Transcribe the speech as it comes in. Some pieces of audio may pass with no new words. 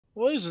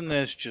Well, isn't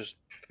this just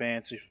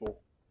fanciful?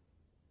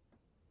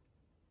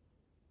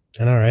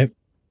 And alright.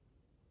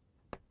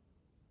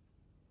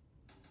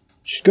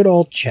 Just good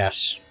old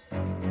chess.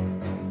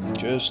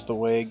 Just the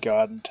way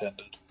God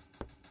intended.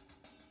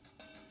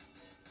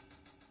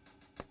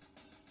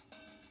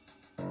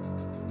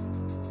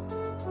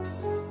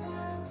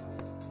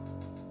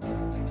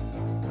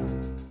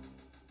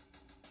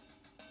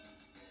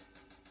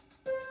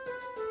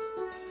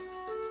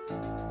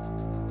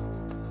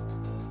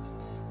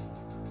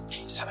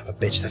 Son of a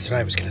bitch, that's what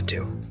I was gonna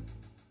do.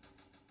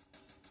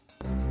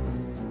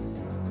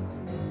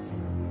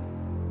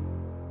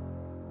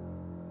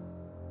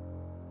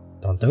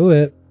 Don't do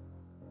it.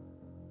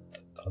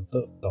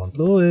 Don't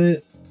do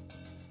it.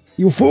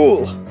 You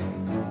fool!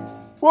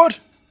 What?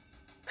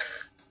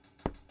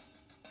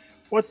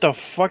 What the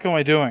fuck am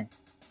I doing?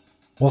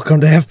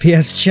 Welcome to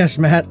FPSChess,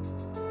 Matt.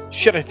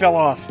 Shit, I fell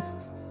off.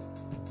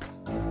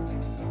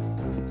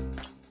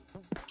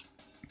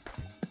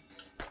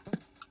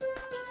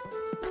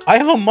 I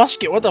have a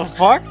musket, what the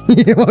fuck?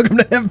 Yeah, welcome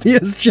to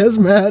FPSChess,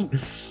 Matt.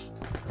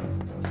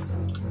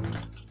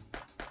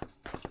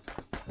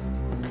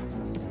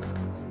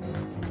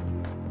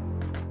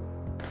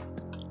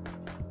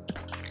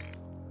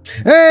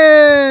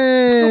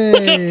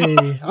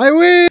 Hey! I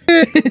win!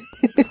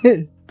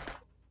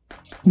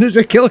 There's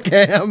a kill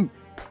cam.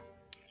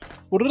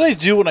 What did I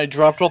do when I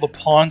dropped all the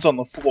pawns on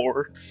the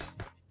floor?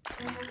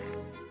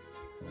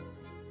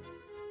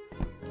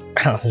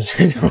 Oh,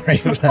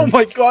 right. Oh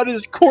my god,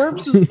 his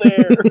corpse is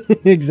there!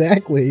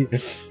 Exactly.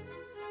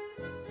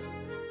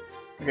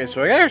 Okay,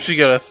 so I actually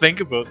gotta think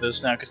about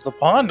this now, because the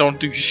pawn don't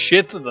do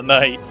shit to the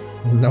knight.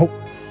 Nope.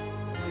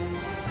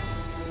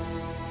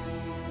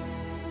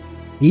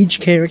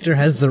 Each character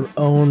has their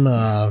own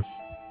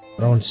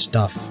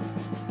stuff.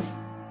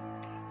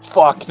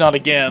 Fuck, not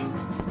again.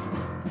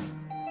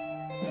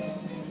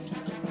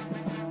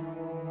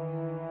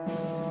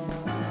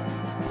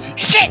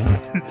 Shit!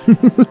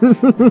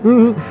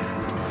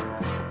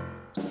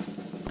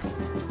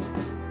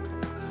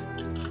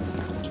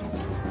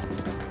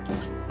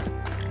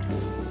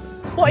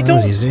 Well, I That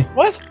was don't. easy.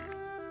 What?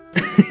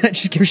 I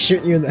just kept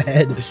shooting you in the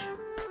head.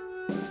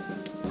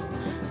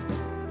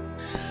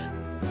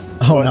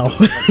 Oh What? no.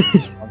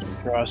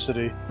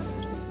 Monstrosity.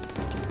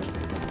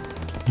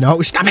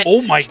 No, stop it!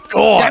 Oh my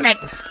god! Damn it!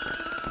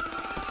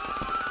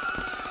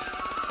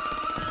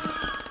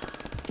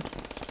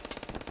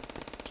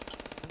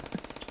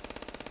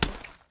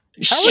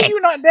 How Shit! are you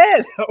not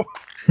dead?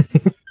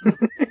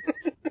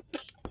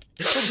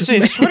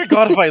 I swear to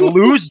God, if I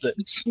lose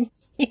this.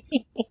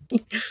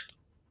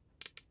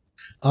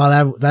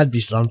 Oh, that'd be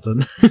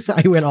something.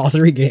 I win all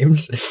 3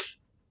 games.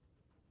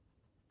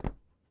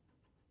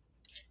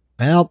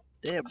 Well,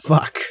 Damn.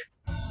 fuck.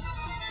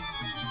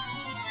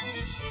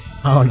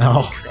 Oh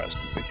no.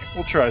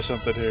 We'll try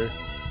something here.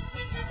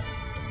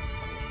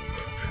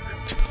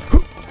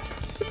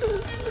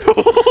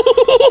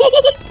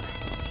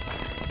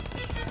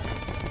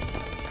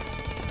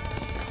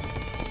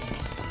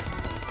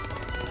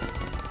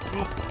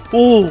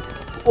 Oh!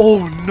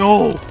 Oh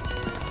no!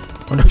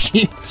 Oh no,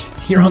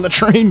 you're on the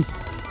train!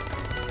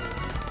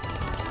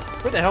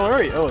 Where the hell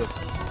are you? Oh.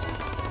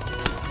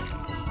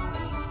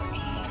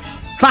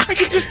 Fuck!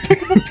 Just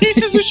pick up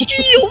pieces of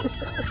shield!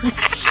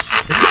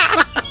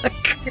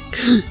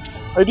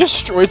 I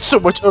destroyed so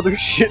much other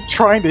shit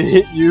trying to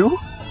hit you.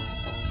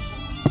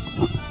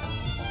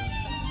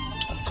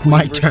 It's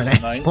my turn,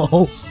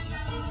 asshole.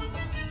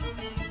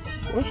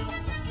 What?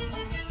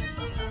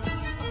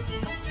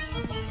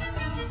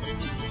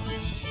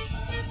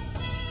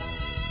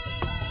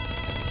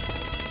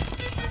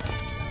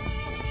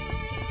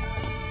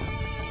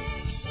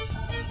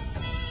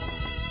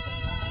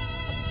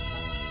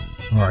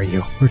 Where are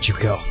you? Where'd you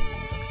go?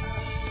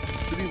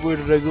 Where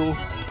did I go?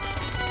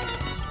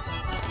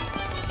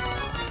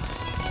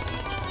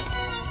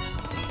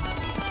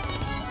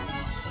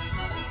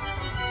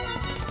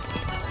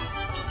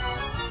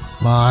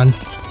 Come on.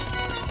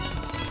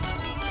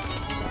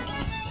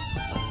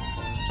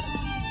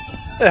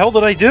 What the hell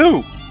did I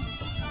do?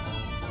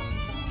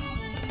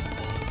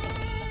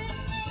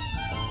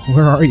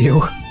 Where are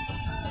you?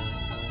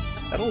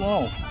 I don't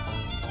know.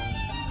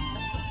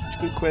 It's a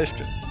good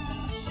question.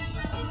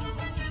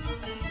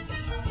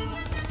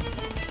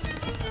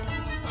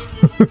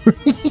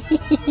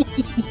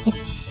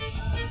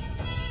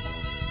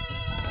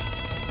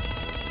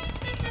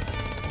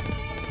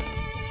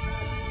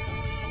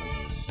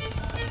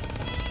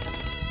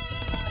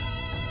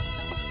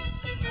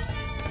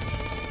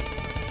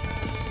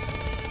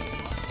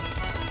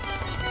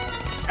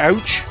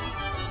 Ouch.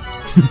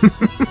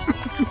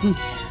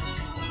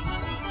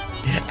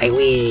 I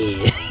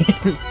win.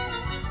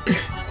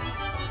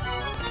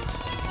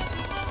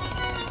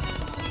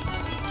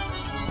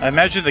 I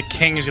imagine the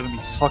king is gonna be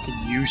fucking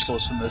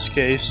useless in this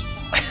case.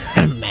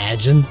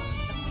 Imagine.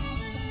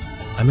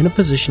 I'm in a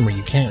position where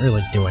you can't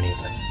really do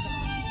anything.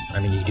 I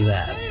mean, you do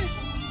that.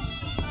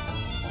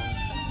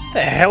 What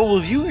the hell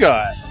have you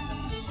got?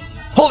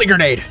 Holy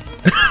grenade!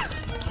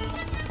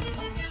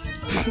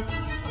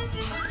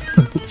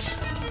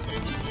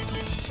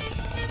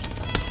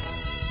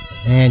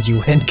 And you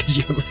win because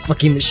you have a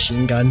fucking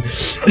machine gun.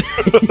 So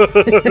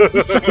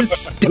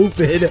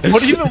stupid.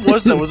 What even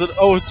was that? Was it?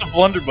 Oh, it's a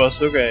blunderbuss.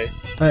 Okay.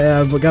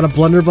 I got a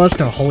blunderbuss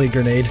and a holy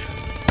grenade.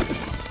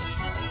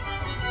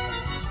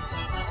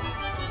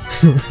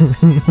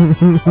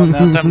 Oh,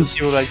 now time to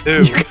see what I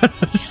do. You got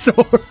a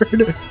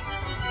sword.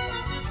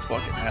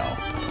 Fucking hell.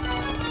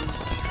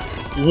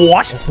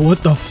 What?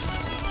 What the f-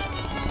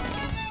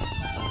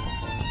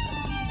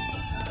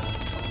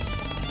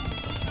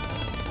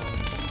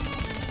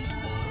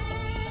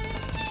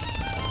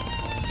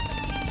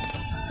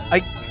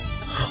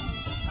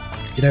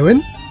 Did I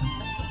win?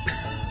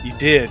 You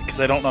did, because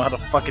I don't know how to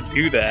fucking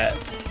do that.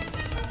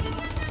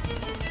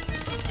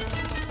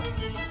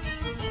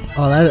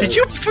 Oh, that. Did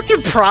you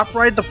fucking prop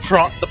ride the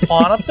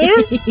pawn up there?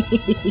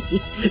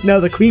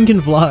 No, the queen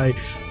can fly.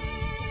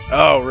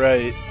 Oh,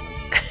 right.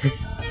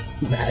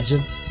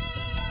 Imagine.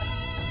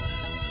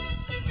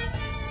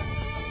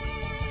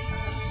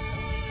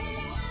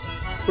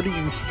 What are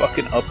you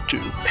fucking up to?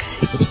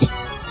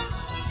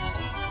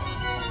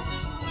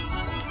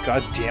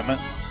 God damn it.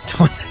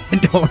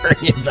 Don't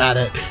worry about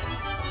it.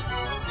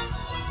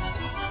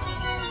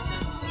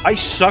 I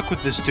suck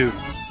with this dude.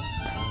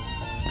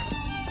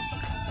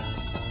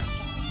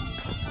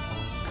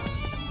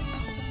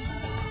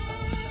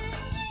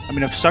 I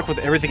mean, I've sucked with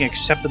everything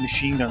except the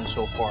machine gun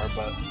so far,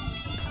 but...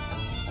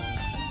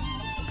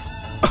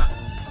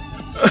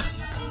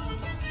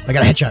 I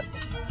got a headshot.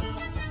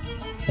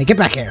 Hey, get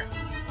back here.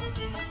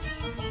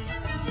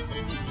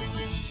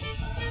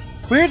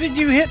 Where did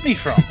you hit me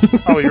from?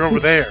 Oh, you're over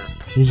there.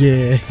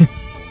 Yeah.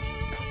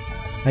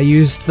 I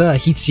used the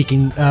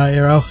heat-seeking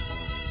arrow.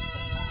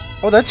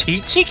 Oh, that's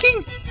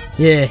heat-seeking?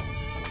 Yeah.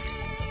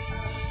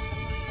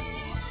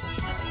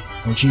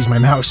 Don't use my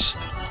mouse.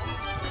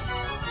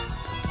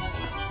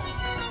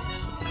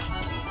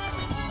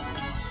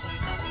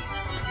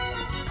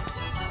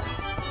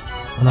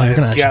 Oh, no, you're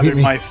gonna actually gathered beat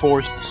me. my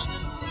forces.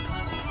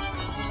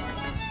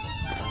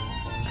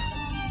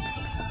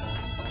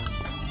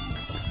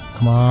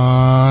 Come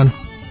on.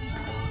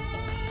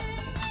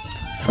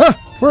 Ah!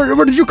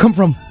 Where did you come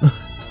from?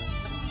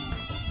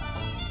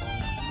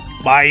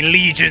 My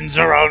legions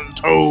are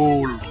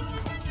untold.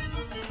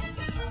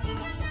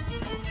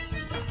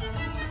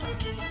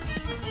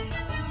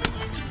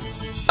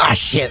 Ah,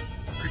 shit.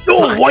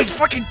 No, Fuck. White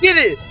fucking did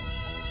it!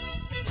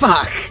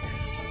 Fuck.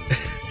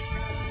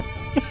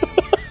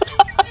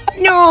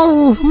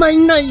 No, my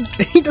knight.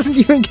 He doesn't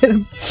even get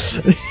him.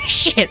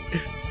 Shit.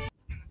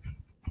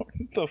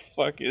 What the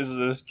fuck is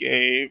this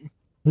game?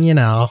 You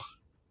know,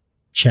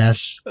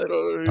 chess. I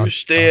don't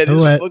understand. don't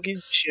do It's it.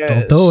 fucking chess.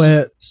 Don't do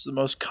it. It's the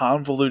most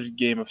convoluted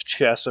game of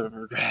chess I've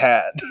ever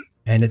had.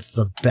 And it's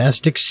the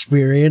best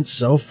experience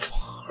so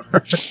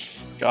far.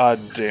 God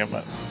damn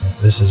it.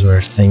 This is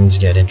where things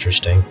get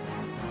interesting.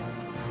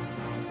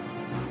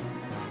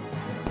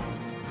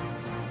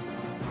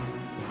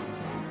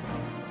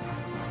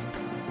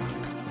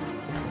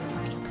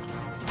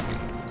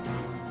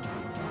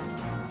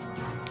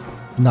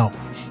 No.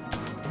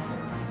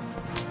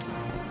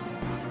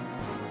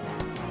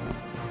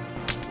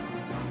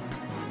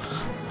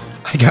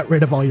 I got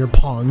rid of all your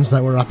pawns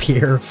that were up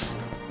here.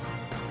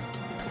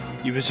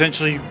 You've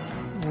essentially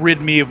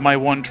rid me of my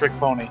one-trick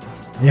pony.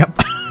 Yep.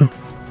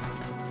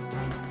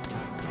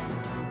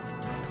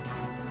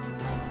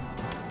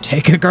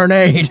 Take a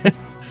grenade!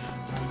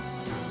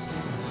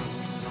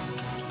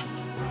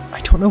 I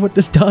don't know what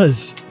this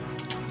does.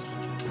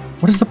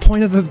 What is the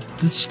point of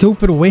the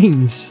stupid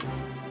wings?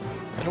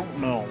 I don't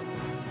know.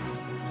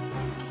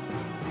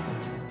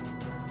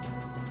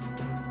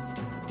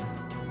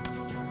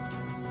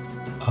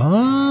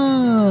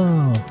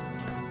 Oh.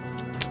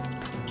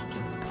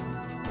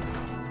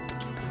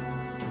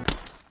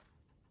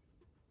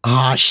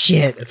 Ah,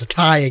 shit. It's a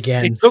tie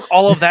again. It took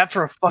all of that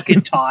for a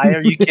fucking tie?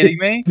 Are you kidding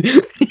me?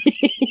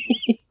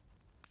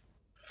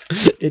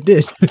 It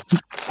did.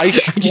 I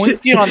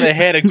swinked you on the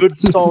head a good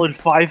solid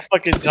 5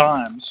 fucking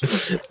times.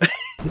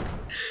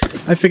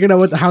 I figured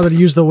out how to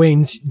use the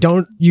wings.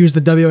 Don't use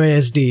the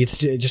WASD. It's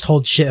just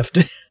hold shift.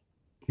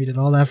 We did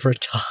all that for a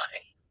tie.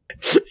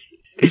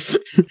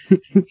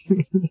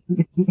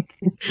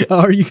 Oh,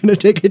 are you gonna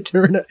take a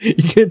turn?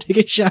 You gonna take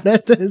a shot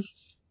at this?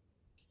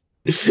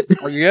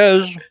 I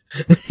guess.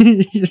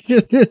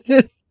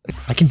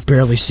 I can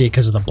barely see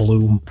because of the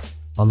bloom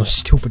on those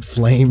stupid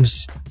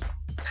flames.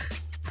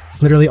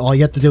 Literally, all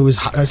you have to do is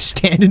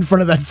stand in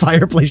front of that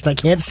fireplace and I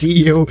can't see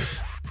you.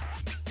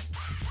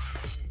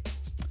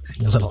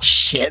 You little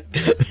shit.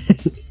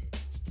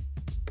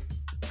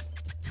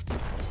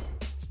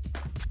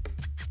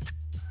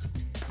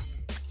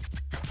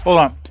 Hold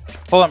on.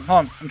 Hold on, hold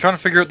on. I'm trying to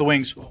figure out the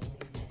wings.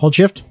 Hold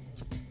shift.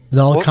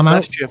 They'll come out.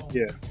 Left shift,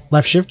 yeah.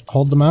 Left shift,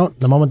 hold them out.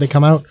 The moment they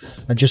come out,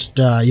 just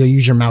you'll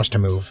use your mouse to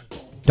move.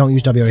 Don't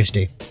use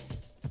WASD.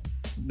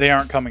 They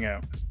aren't coming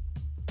out.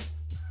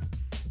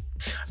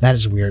 That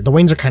is weird. The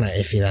wings are kind of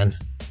iffy then.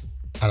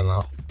 I don't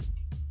know.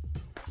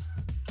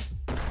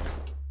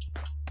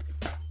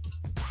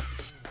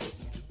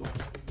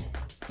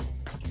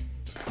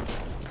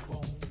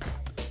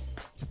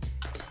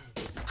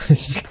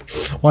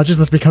 Watch as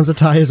this becomes a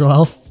tie as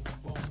well.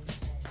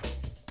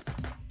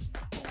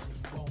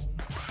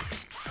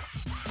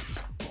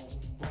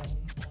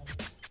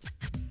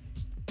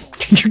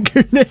 Your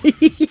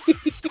grenade.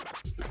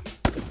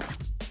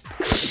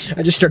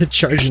 I just started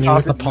charging you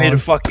with the pawn. Made a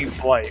fucking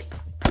flight.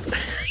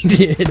 I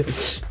did.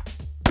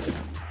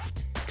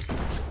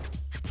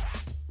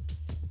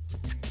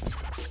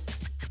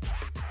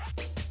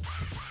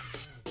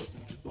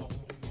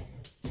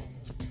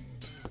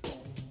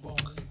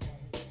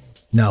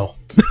 No.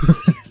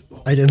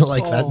 I didn't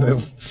like that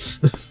move.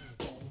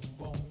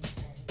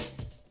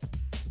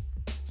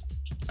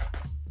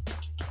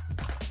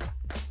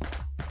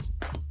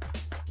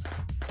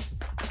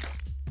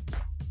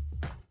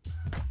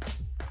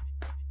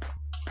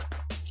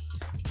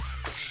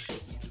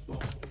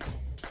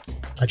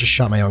 I just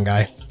shot my own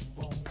guy.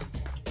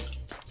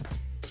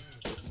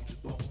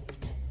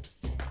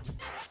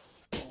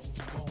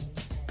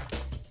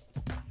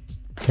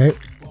 Okay.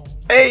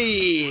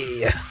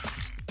 Hey!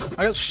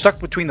 I got stuck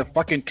between the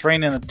fucking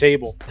train and the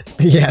table.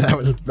 Yeah, that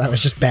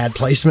was just bad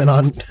placement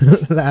on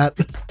that.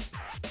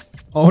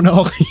 Oh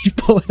no, he's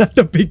pulling out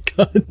the big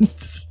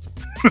guns.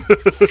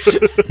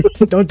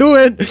 Don't do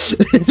it!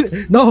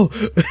 No!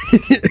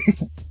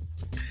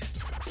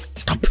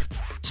 Stop!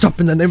 Stop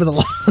in the name of the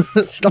law!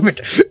 Stop it!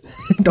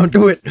 Don't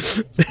do it!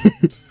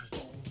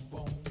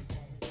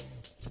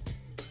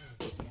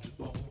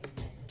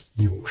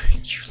 You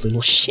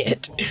little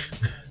shit.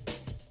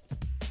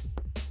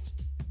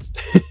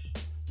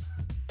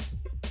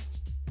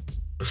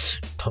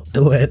 Don't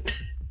do it.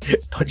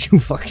 Don't you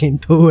fucking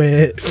do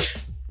it.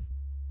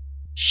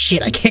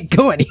 Shit, I can't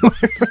go anywhere.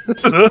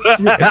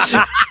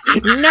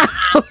 No!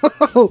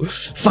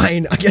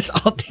 Fine, I guess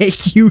I'll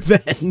take you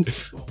then.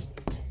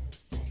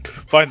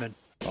 Fine then.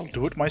 I'll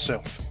do it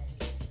myself.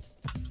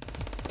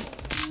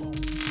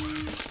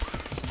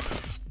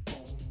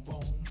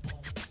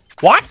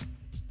 What?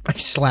 I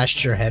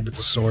slashed your head with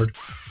the sword.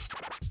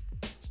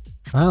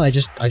 Well, I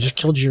just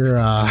killed your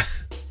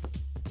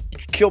You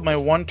killed my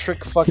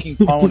one-trick fucking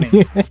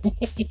pony.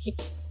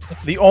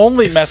 The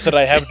only method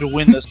I have to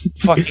win this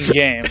fucking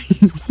game.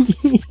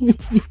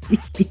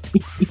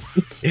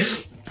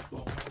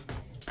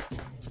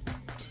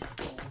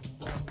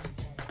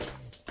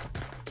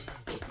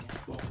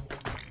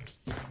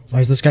 Why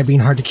is this guy being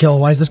hard to kill?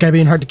 Why is this guy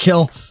being hard to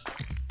kill?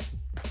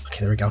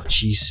 Okay, there we go.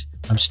 Jeez.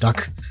 I'm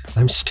stuck.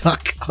 I'm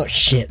stuck. Oh,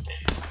 shit.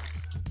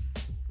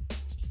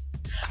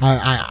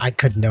 I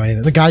couldn't do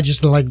anything. The guy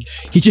just, like,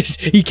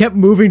 he kept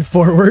moving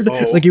forward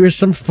like he was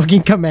some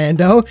fucking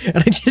commando, and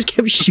I just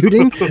kept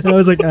shooting, and I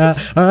was like,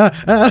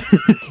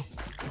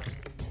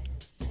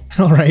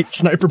 Alright,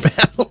 sniper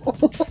battle.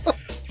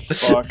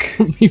 Fuck. It's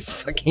gonna be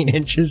fucking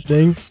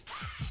interesting.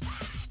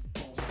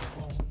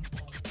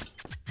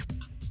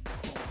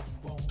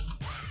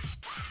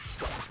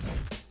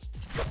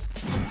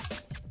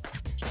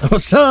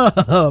 What's up?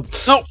 No,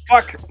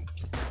 fuck.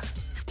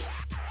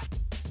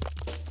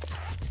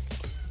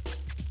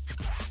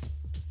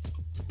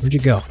 Where'd you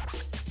go?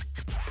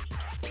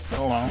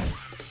 Hold on.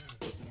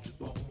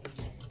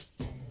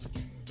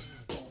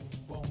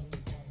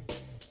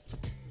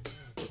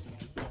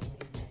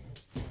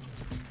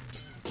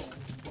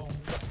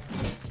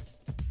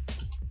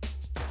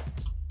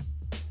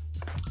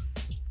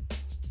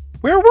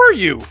 Where were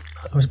you?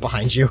 I was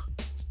behind you.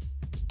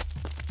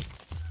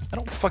 I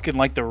don't fucking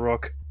like the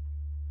rook.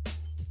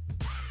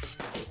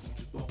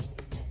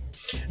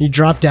 You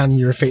dropped down and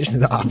you were facing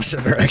the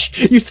opposite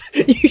direction. You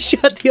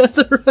shot the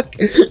other rook.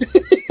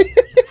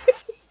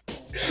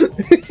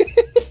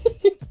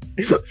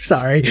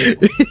 Sorry.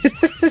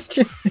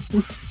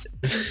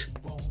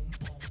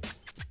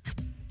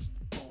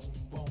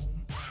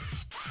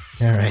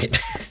 Alright.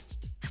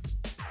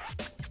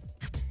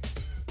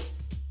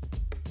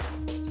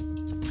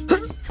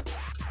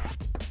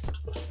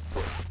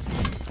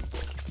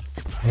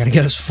 I gotta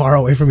get as far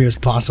away from you as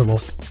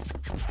possible.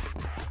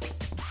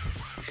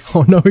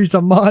 Oh no, he's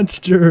a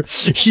monster!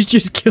 He's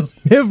just killing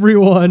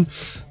everyone!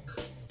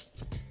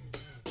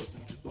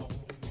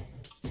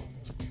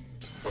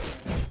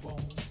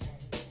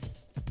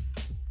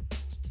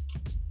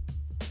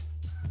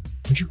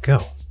 Where'd you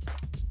go?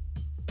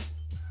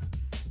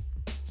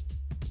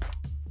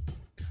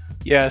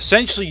 Yeah,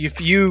 essentially, if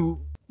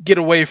you get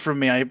away from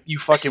me, you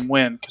fucking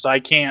win, because I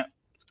can't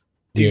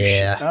do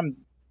Yeah.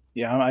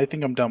 shit. I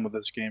think I'm done with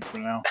this game for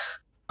now.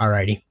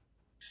 Alrighty.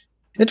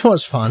 It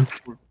was fun,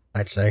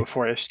 I'd say.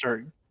 Before I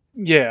start,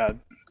 yeah.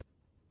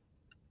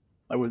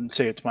 I wouldn't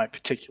say it's my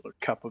particular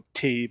cup of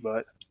tea,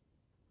 but...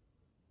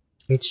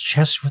 It's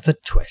chess with a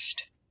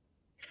twist.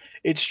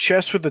 It's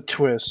chess with a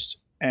twist,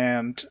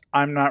 and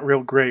I'm not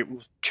real great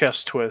with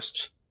chess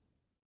twists.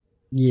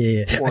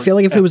 Yeah, I feel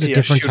like if it was a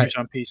different type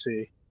on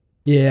PC.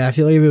 Yeah, I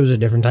feel like if it was a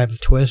different type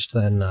of twist,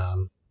 then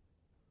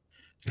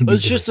But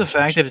it's just the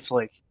fact that it's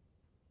like,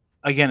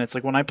 again, it's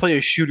like when I play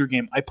a shooter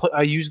game,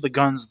 I use the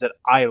guns that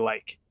I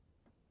like.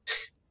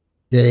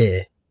 Yeah.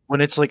 When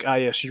it's like,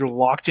 yes, you're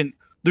locked in.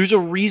 There's a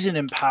reason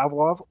in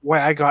Pavlov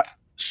why I got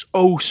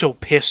so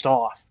pissed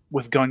off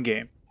with gun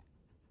game.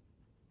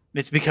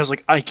 It's because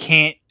like I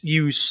can't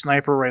use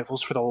sniper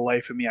rifles for the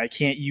life of me. I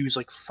can't use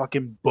like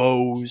fucking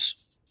bows.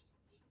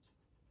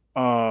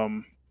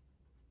 The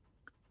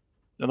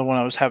other one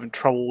I was having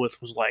trouble with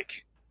was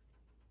like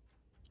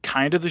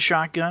kind of the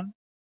shotgun.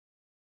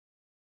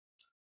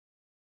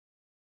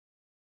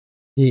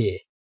 Yeah.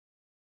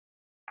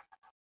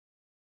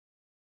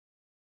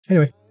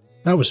 Anyway,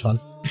 that was fun.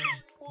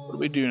 What do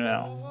we do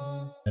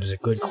now? That is a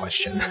good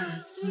question.